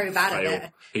be very bad fail. at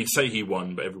it. He'd say he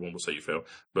won, but everyone will say you failed.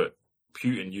 But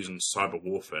Putin using cyber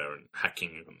warfare and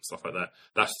hacking and stuff like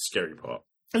that's the scary part.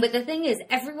 But the thing is,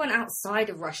 everyone outside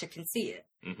of Russia can see it,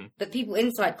 but people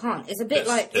inside can't. It is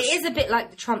a bit like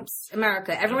the Trump's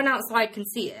America. Everyone outside can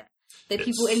see it, but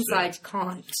people inside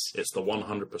can't. It's the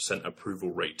 100%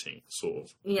 approval rating sort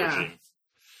of Yeah. regime.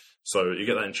 So you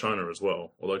get that in China as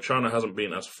well. Although China hasn't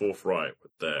been as forthright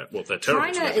with they're terrible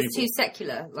to China their is people. too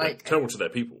secular. They're terrible to their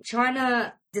people.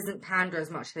 China doesn't pander as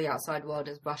much to the outside world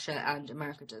as Russia and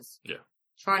America does. Yeah.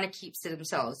 China keeps to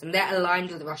themselves, and they're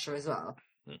aligned with Russia as well.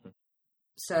 Mm-hmm.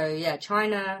 So, yeah,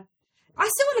 China... I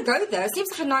still want to go there. It seems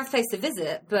like a nice place to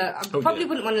visit, but I probably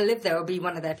wouldn't want to live there or be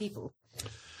one of their people.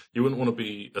 You wouldn't want to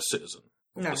be a citizen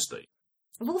of the state.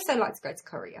 I'd also like to go to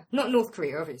Korea. Not North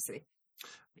Korea, obviously.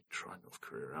 You try North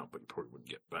Korea out, but you probably wouldn't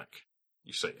get back.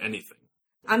 You say anything.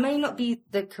 I may not be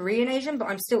the Korean Asian, but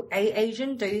I'm still a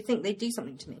Asian. Do you think they'd do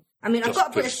something to me? I mean, I've got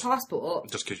a British passport.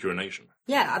 Just because you're an Asian.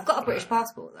 Yeah, I've got a British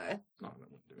passport, though. No, that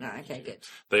wouldn't do No, anything okay, to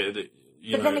you. good.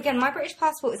 But then again, my British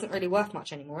passport isn't really worth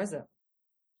much anymore, is it?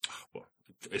 What,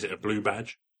 is it a blue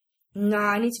badge? No,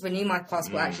 I need to renew my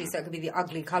passport, actually, so it could be the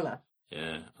ugly colour.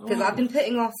 Yeah. Because I've been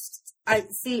putting off...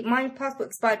 my passport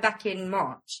expired back in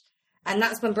March, and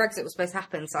that's when Brexit was supposed to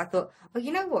happen. So I thought, well,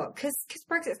 you know what? Because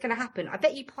Brexit's going to happen, I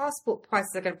bet you passport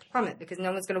prices are going to plummet because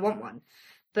no one's going to want one.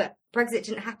 But Brexit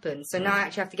didn't happen, so now I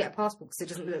actually have to get a passport because it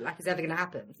doesn't look like it's ever going to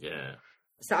happen. Yeah.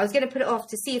 So I was going to put it off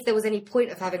to see if there was any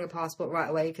point of having a passport right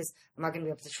away, because am I going to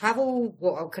be able to travel?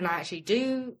 What can I actually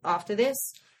do after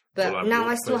this? But now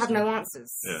I still have no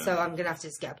answers, so I'm going to have to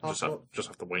just get a passport. Just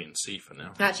have to wait and see for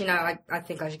now. Actually, no, I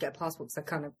think I should get a passport because I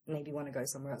kind of maybe want to go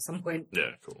somewhere at some point.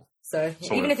 Yeah, cool. So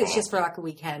even if it's just for like a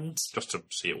weekend. Just to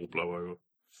see it all blow over.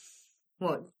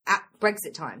 What, at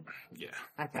Brexit time? Yeah,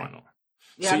 okay. Why not?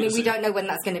 Yeah, we don't know when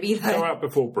that's going to be though. Go out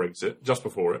before Brexit, just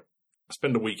before it.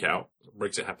 Spend a week out.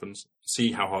 Brexit happens.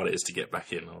 See how hard it is to get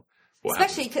back in. Or what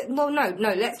Especially, no,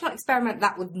 let's not experiment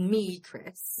that with me,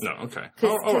 Chris. No, okay.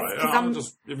 All right.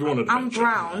 If you wanted I'm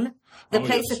brown. The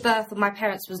place of birth of my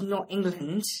parents was not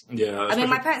England. Yeah. I mean,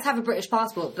 my parents have a British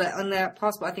passport, but on their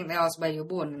passport, I think they asked where you were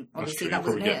born, and obviously that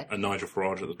wasn't here. Get a Nigel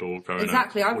Farage at the door going.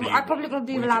 Exactly. I probably wouldn't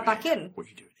be allowed back in. What are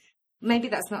you doing? Maybe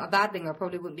that's not a bad thing. I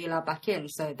probably wouldn't be allowed back in.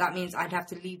 So that means I'd have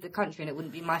to leave the country and it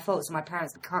wouldn't be my fault. So my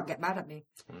parents can't get mad at me.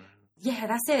 Yeah,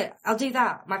 that's it. I'll do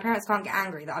that. My parents can't get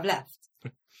angry that I've left.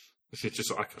 It's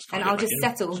just, and I'll just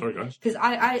settle. Sorry, guys. Because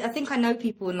I think I know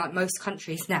people in like most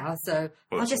countries now. So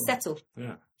I'll just settle.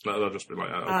 Yeah. They'll just be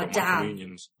like, damn.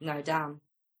 communions. No, damn.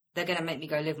 They're going to make me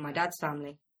go live with my dad's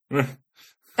family.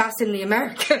 That's in the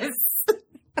Americas.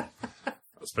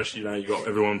 Especially now you've got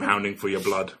everyone pounding for your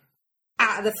blood.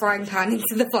 Out of the frying pan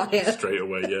into the fire. Straight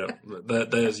away, yeah.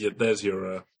 There's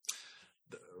your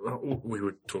we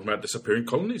were talking about disappearing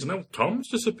colonies, and now Tom's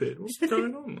disappeared. What's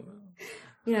going on?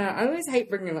 Yeah, I always hate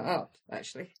bringing that up,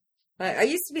 actually. Like, I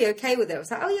used to be okay with it. I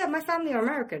was like, oh yeah, my family are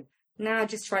American. Now I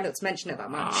just try not to mention it that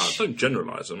much. Don't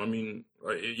generalise them. I mean...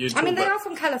 they are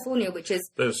from California, which is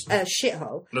a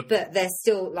shithole, but they're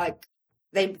still, like,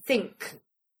 they think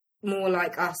more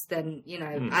like us than,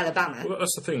 Alabama. Well,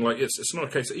 that's the thing. Like, it's not a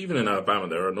case... Even in Alabama,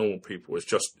 there are normal people. It's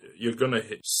just, you're going to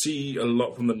see a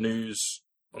lot from the news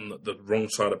on the wrong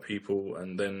side of people,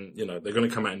 and then, they're going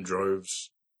to come out in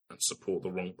droves and support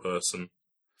the wrong person.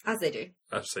 As they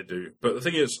do. But the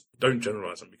thing is, don't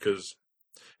generalise them, because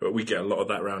we get a lot of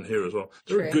that around here as well.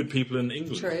 There are good people in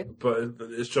England. True. But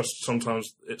it's just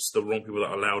sometimes it's the wrong people that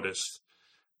are loudest,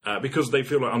 because they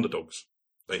feel like underdogs,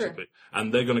 basically. True.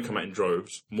 And they're going to come out in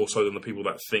droves, more so than the people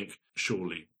that think,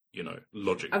 surely,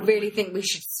 logic. I really think we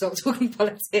should stop talking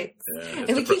politics. Yeah,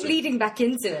 and we keep leading back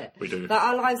into it. We do. But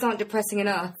our lives aren't depressing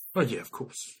enough. Oh, yeah, of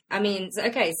course. I mean,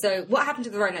 so what happened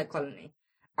to the Roanoake Colony?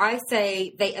 I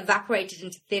say they evaporated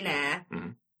into thin air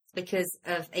because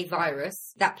of a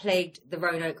virus that plagued the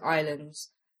Roanoke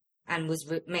Islands and was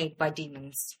made by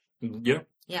demons. Yeah,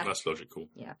 that's logical.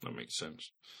 Yeah, that makes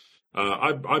sense.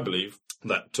 I believe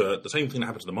that the same thing that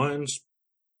happened to the Mayans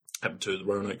happened to the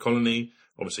Roanoke Colony.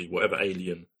 Obviously, whatever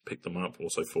alien picked them up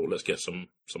also thought, let's get some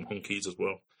honkies as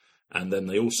well. And then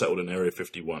they all settled in Area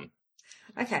 51.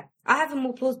 Okay, I have a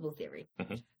more plausible theory.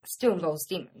 It still involves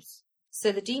demons.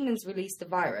 So the demons released a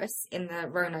virus in the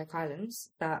Roanoke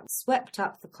Islands that swept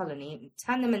up the colony,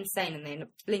 turned them insane, and they ended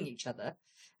up killing each other.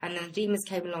 And then the demons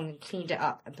came along and cleaned it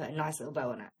up and put a nice little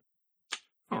bow on it.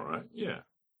 All right, yeah.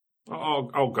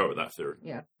 I'll go with that theory.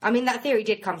 Yeah. I mean, that theory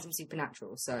did come from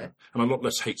Supernatural, so... And a lot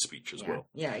less hate speech as well.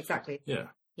 Yeah, exactly. Yeah.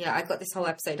 Yeah, I got this whole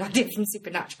episode idea from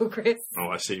Supernatural, Chris. Oh,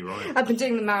 I see, right. I've been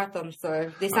doing the marathon,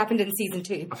 so this happened in season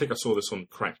 2. I think I saw this on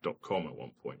crack.com at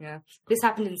one point. Yeah. This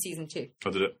happened in season 2. Oh,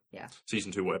 did it? Yeah.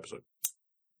 Season 2, what episode?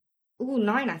 Ooh,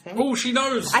 9, I think. Oh, she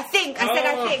knows! I said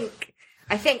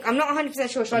I think. I'm not 100%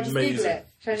 sure. Should I just Google it?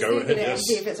 Should I just Google it and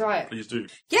see if it's right? Please do.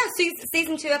 Yeah,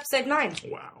 season 2, episode 9.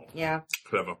 Wow. Yeah.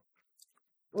 Clever.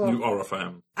 Well, you are a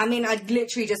fan. I mean, I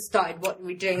literally just started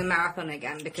we're doing a marathon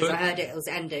again because I heard it was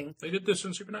ending. They did this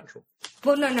in Supernatural.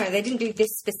 Well, no, they didn't do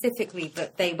this specifically,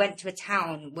 but they went to a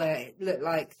town where it looked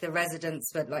like the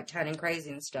residents were like turning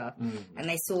crazy and stuff, and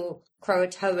they saw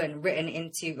Croatoan written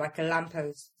into like a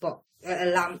lamppost box, a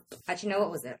lamp. Actually, no,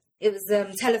 what was it? It was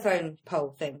a telephone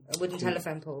pole thing, a wooden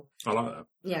telephone pole. I like that.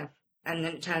 Yeah. And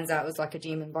then it turns out it was like a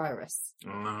demon virus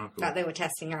Cool. that they were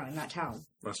testing out in that town.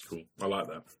 That's cool. I like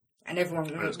that. And everyone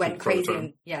went crazy.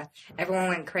 And, everyone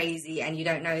went crazy, and you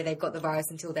don't know they've got the virus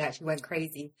until they actually went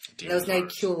crazy. There was no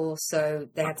cure, so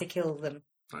they had to kill them.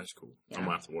 That's cool. Yeah. I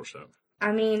might have to watch that.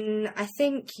 I mean, I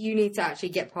think you need to actually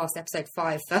get past episode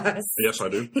 5 first. Yes, I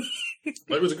do.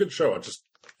 It was a good show. I just,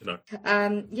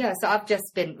 so I've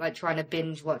just been like trying to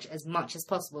binge watch as much as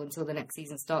possible until the next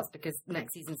season starts, because the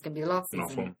next season's going to be the last season.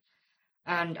 Last one.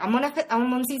 And I'm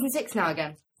on season 6 now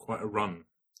again. Quite a run.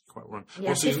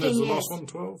 Yeah, what season is the years. last one?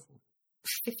 12?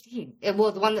 15.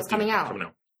 Well, the one that's 15, coming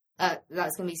out.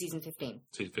 That's going to be season 15.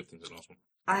 Season 15 is the last one.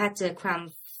 I had to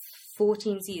cram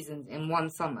 14 seasons in one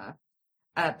summer.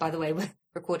 By the way, we're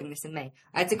recording this in May.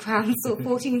 I had to cram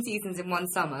 14 seasons in one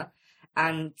summer.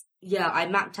 And yeah, I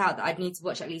mapped out that I'd need to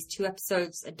watch at least 2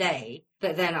 episodes a day.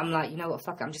 But then I'm like, you know what,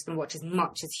 fuck it. I'm just going to watch as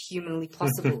much as humanly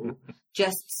possible.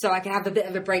 just so I can have a bit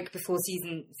of a break before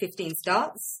season 15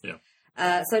 starts. Yeah.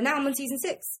 So now I'm on season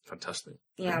 6. Fantastic.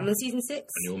 Yeah, I'm on season 6. And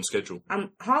you're on schedule.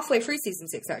 I'm halfway through season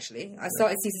 6, actually. I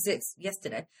started season 6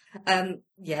 yesterday.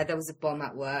 There was a bomb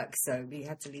at work, so we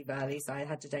had to leave early, so I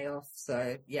had a day off.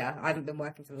 So, yeah, I haven't been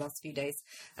working for the last few days.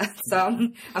 So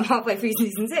I'm halfway through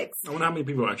season 6. I wonder how many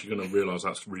people are actually going to realise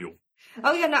that's real.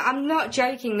 Oh, yeah, no, I'm not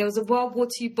joking. There was a World War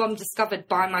II bomb discovered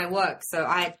by my work, so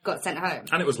I got sent home.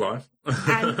 And it was live.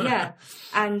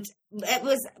 And it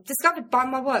was discovered by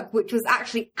my work, which was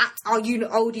actually at our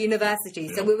old university.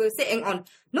 So we were sitting on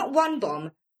not 1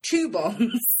 bomb, 2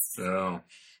 bombs. Yeah.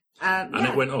 And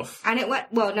it went off. And it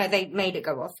went, well, no, they made it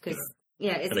go off because,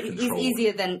 it's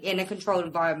easier than in a controlled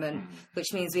environment,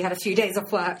 which means we had a few days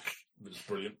off work. It was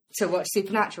brilliant. To watch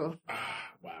Supernatural.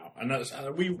 Wow. And that's,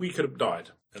 we could have died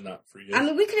in that 3 years. I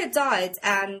mean, we could have died,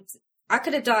 and I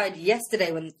could have died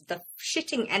yesterday when the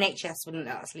shitting NHS wouldn't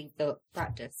let us leave the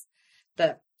practice.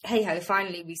 But hey ho,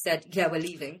 finally we said, yeah, we're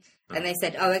leaving. And they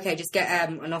said, oh, okay, just get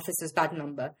an officer's badge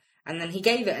number. And then he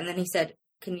gave it, and then he said,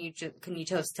 can you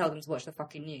tell them to watch the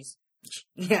fucking news?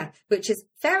 Yeah, which is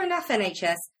fair enough,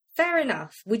 NHS, fair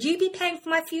enough. Would you be paying for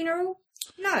my funeral?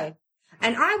 No.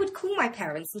 And I would call my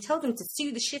parents and tell them to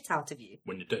sue the shit out of you.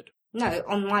 When you're dead? No,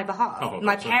 on my behalf. Oh,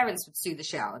 my parents would sue the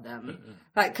shit out of them.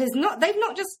 Like, because they've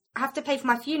not just have to pay for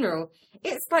my funeral.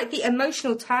 It's like the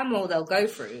emotional turmoil they'll go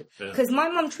through. Because my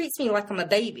mum treats me like I'm a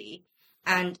baby.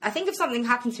 And I think if something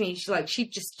happened to me,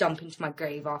 she'd just jump into my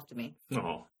grave after me.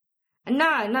 Oh. And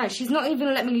no, she's not even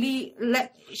gonna let me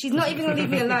she's not even gonna leave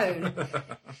me alone.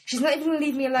 She's not even gonna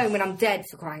leave me alone when I'm dead,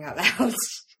 for crying out loud.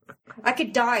 I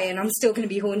could die and I'm still gonna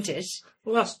be haunted.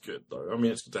 Well, that's good, though. I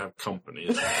mean, it's good to have company,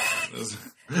 isn't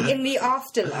it? In the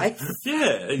afterlife.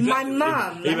 Yeah, exactly. My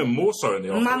mum. Even more so in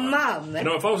the afterlife. My mum. You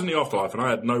know, if I was in the afterlife and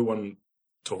I had no one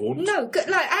to haunt. No,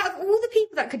 like, out of all the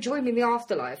people that could join me in the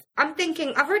afterlife, I'm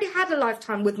thinking, I've already had a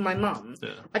lifetime with my mum. Yeah.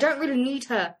 I don't really need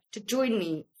her to join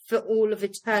me for all of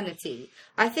eternity.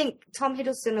 I think Tom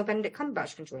Hiddleston or Benedict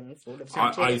Cumberbatch can join me for all of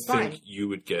eternity. I think you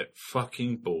would get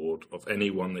fucking bored of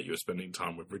anyone that you were spending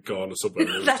time with, regardless of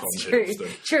whether it was That's Tom true.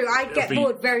 Hiddleston. True, I'd get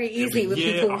bored very easily with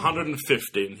people.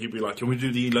 150, and he'd be like, can we do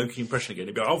the Loki impression again?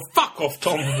 He'd be like, oh, fuck off,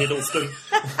 Tom Hiddleston.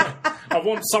 I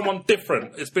want someone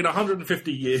different. It's been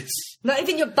 150 years. Not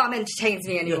even your bum entertains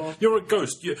me anymore. Yeah, you're a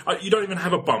ghost. You don't even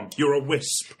have a bump. You're a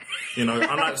wisp. You know,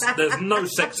 and there's no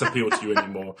sex appeal to you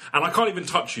anymore. And I can't even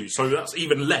touch you, so that's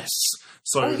even less.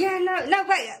 So. Oh, yeah, no,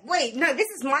 wait, no, this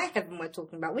is my heaven we're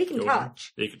talking about. We can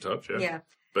touch. You can touch, yeah. Yeah.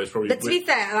 But it's probably. But to be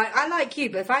fair, I like you,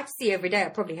 but if I had to see you every day,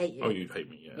 I'd probably hate you. Oh, you'd hate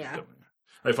me, yeah. Definitely.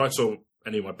 If I saw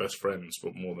any of my best friends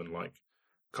for more than like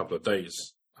a couple of days,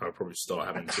 I'll probably start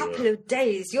having A couple of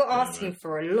days. You're asking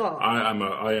for a lot. I am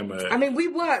a. I mean, we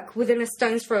work within a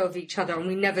stone's throw of each other and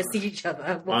we never see each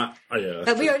other. But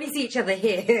we only see each other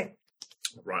here.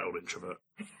 Right old introvert.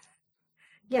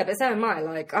 Yeah, but so am I.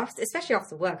 Like, especially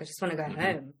after work, I just want to go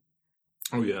home.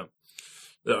 Oh, yeah.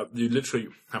 You literally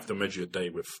have to measure your day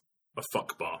with a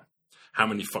fuck bar. How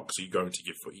many fucks are you going to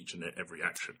give for each and every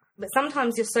action? But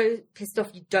sometimes you're so pissed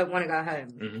off you don't want to go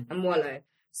home and wallow.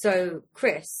 So,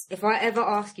 Chris, if I ever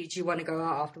ask you, do you want to go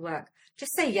out after work?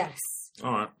 Just say yes.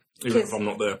 All right. Even if I'm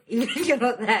not there. You're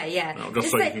not there, yeah. No,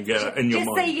 just so you can get it in your mind.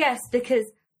 Just say yes because,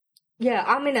 yeah,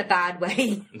 I'm in a bad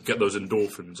way. Get those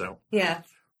endorphins out. Yeah.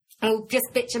 I'll just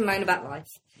bitch and moan about life.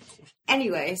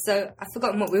 Anyway, so I've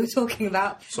forgotten what we were talking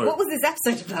about. So, what was this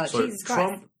episode about? So Jesus Christ.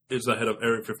 Trump is the head of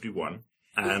Area 51.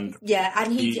 And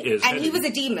he was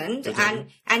a demon,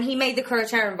 and he made the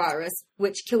Croatoan virus,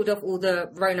 which killed off all the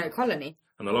Roanoake Colony.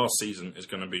 And the last season is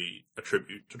going to be a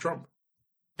tribute to Trump.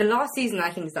 The last season,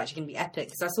 I think, is actually going to be epic,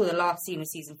 because I saw the last scene of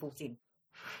season 14.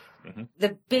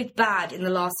 The big bad in the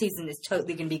last season is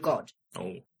totally going to be God.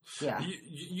 Oh. Yeah.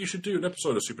 You should do an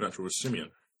episode of Supernatural with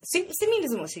Simeon. Simeon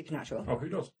doesn't watch Supernatural. Oh, who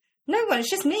does? No one, it's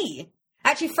just me.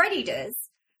 Actually, Freddie does.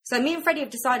 So me and Freddie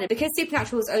have decided, because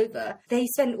Supernatural is over, they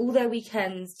spend all their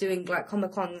weekends doing like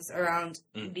Comic-Cons around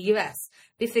the US.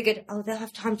 We figured, they'll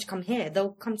have time to come here.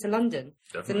 They'll come to London.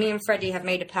 Definitely. So me and Freddie have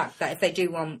made a pact that if they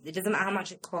do one, it doesn't matter how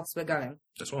much it costs, we're going.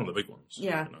 That's one of the big ones.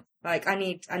 Yeah. You know. Like, I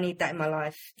need that in my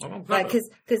life. I'm glad like,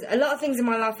 because a lot of things in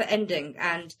my life are ending,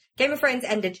 and Game of Thrones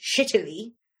ended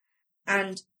shittily,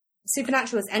 and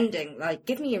Supernatural is ending. Like,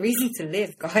 give me a reason to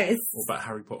live, guys. What about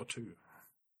Harry Potter 2?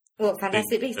 What,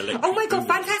 Fantastic Beasts? Oh my god,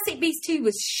 Fantastic Beasts 2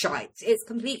 was shite. It's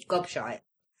complete gobshite.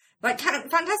 Like,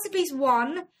 Fantastic Beasts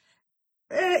 1,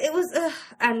 it was,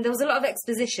 and there was a lot of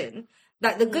exposition.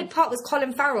 Like, the good part was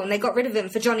Colin Farrell, and they got rid of him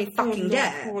for Johnny fucking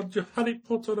Depp. Oh, Harry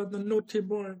Potter and the naughty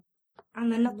boy.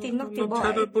 And the naughty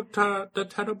boy. The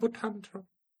terrible tantrum.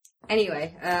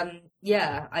 Anyway,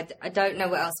 yeah, I don't know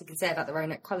what else we can say about the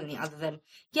Roanoake Colony other than,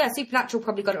 yeah, Supernatural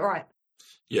probably got it right.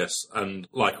 Yes, and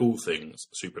like all things,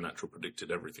 Supernatural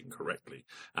predicted everything correctly,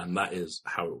 and that is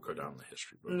how it will go down the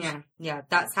history books. Yeah,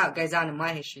 that's how it goes down in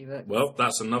my history book. Well,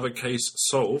 that's another case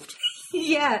solved.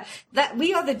 Yeah, that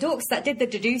we are the dorks that did the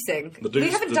deducing. We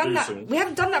haven't done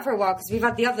that for a while because we've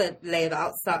had the other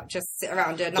layabouts that just sit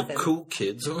around doing nothing. The cool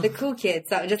kids. The cool kids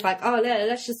that are just like,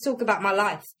 let's just talk about my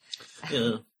life.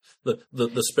 Yeah.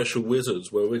 The special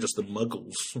wizards where we're just the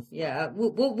muggles. Yeah,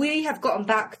 well, we have gotten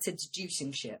back to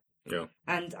deducing shit. Yeah.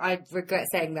 And I regret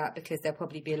saying that because they'll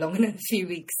probably be along in a few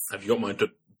weeks. Have you got my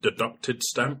deducted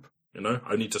stamp? You know,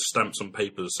 I need to stamp some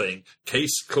papers saying,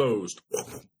 case closed.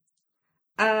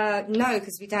 No,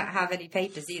 because we don't have any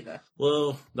papers either.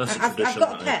 Well, that's a tradition. I've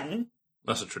got a pen.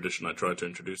 That's a tradition I tried to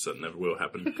introduce that never will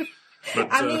happen. But,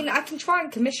 I mean, I can try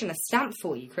and commission a stamp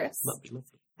for you, Chris. That'd be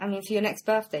lovely. I mean, for your next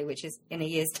birthday, which is in a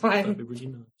year's time. That'd be really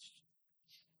nice.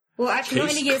 Well, actually,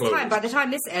 not in a year's closed. time. By the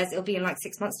time this airs, it'll be in like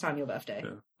 6 months' time, your birthday.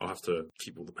 Yeah, I'll have to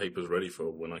keep all the papers ready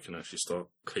for when I can actually start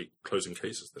closing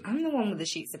cases then. I'm the one with the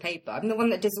sheets of paper. I'm the one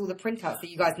that does all the printouts that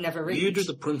you guys never read. You do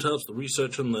the printouts, the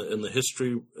research, and the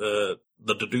history,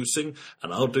 the deducing,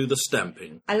 and I'll do the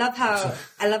stamping. I love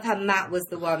how Matt was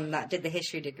the one that did the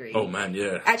history degree. Oh man,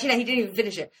 yeah. Actually, no, he didn't even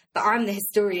finish it. But I'm the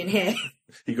historian here.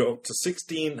 He got up to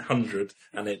 1600,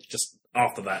 and it just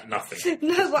after that nothing.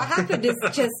 No, what happened is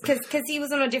just because he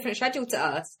was on a different schedule to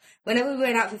us. Whenever we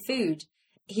went out for food,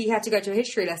 he had to go to a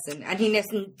history lesson, and he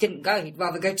didn't go. He'd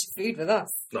rather go to food with us.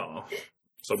 No.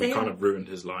 So we kind of ruined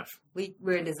his life. We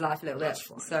ruined his life a little bit.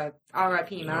 So,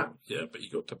 R.I.P. Matt. Yeah, but he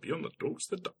got to be on the dork's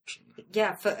deduction.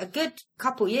 Yeah, for a good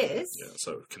couple years. Yeah,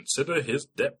 so consider his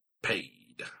debt paid.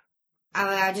 I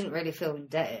mean, I didn't really feel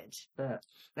indebted, but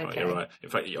okay. Oh, you're right. In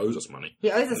fact, he owes us money. He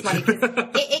owes us money because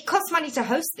it costs money to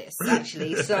host this,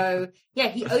 actually. So, yeah,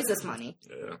 he owes us money.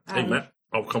 Yeah. Hey, Matt,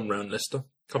 I'll come round Leicester.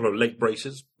 A couple of leg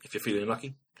braces, if you're feeling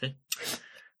lucky. Okay.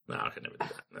 No, I can never do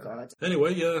that. No. God.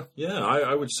 Anyway,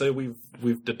 I would say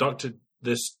we've deducted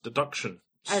this deduction.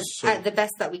 As the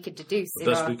best that we could deduce. The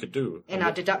best we could do. In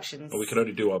our deductions. And we can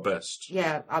only do our best.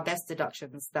 Yeah, our best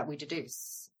deductions that we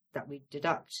deduce. That we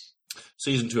deduct.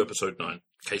 Season 2, Episode 9.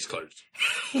 Case closed.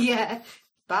 Yeah.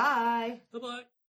 Bye. Bye-bye.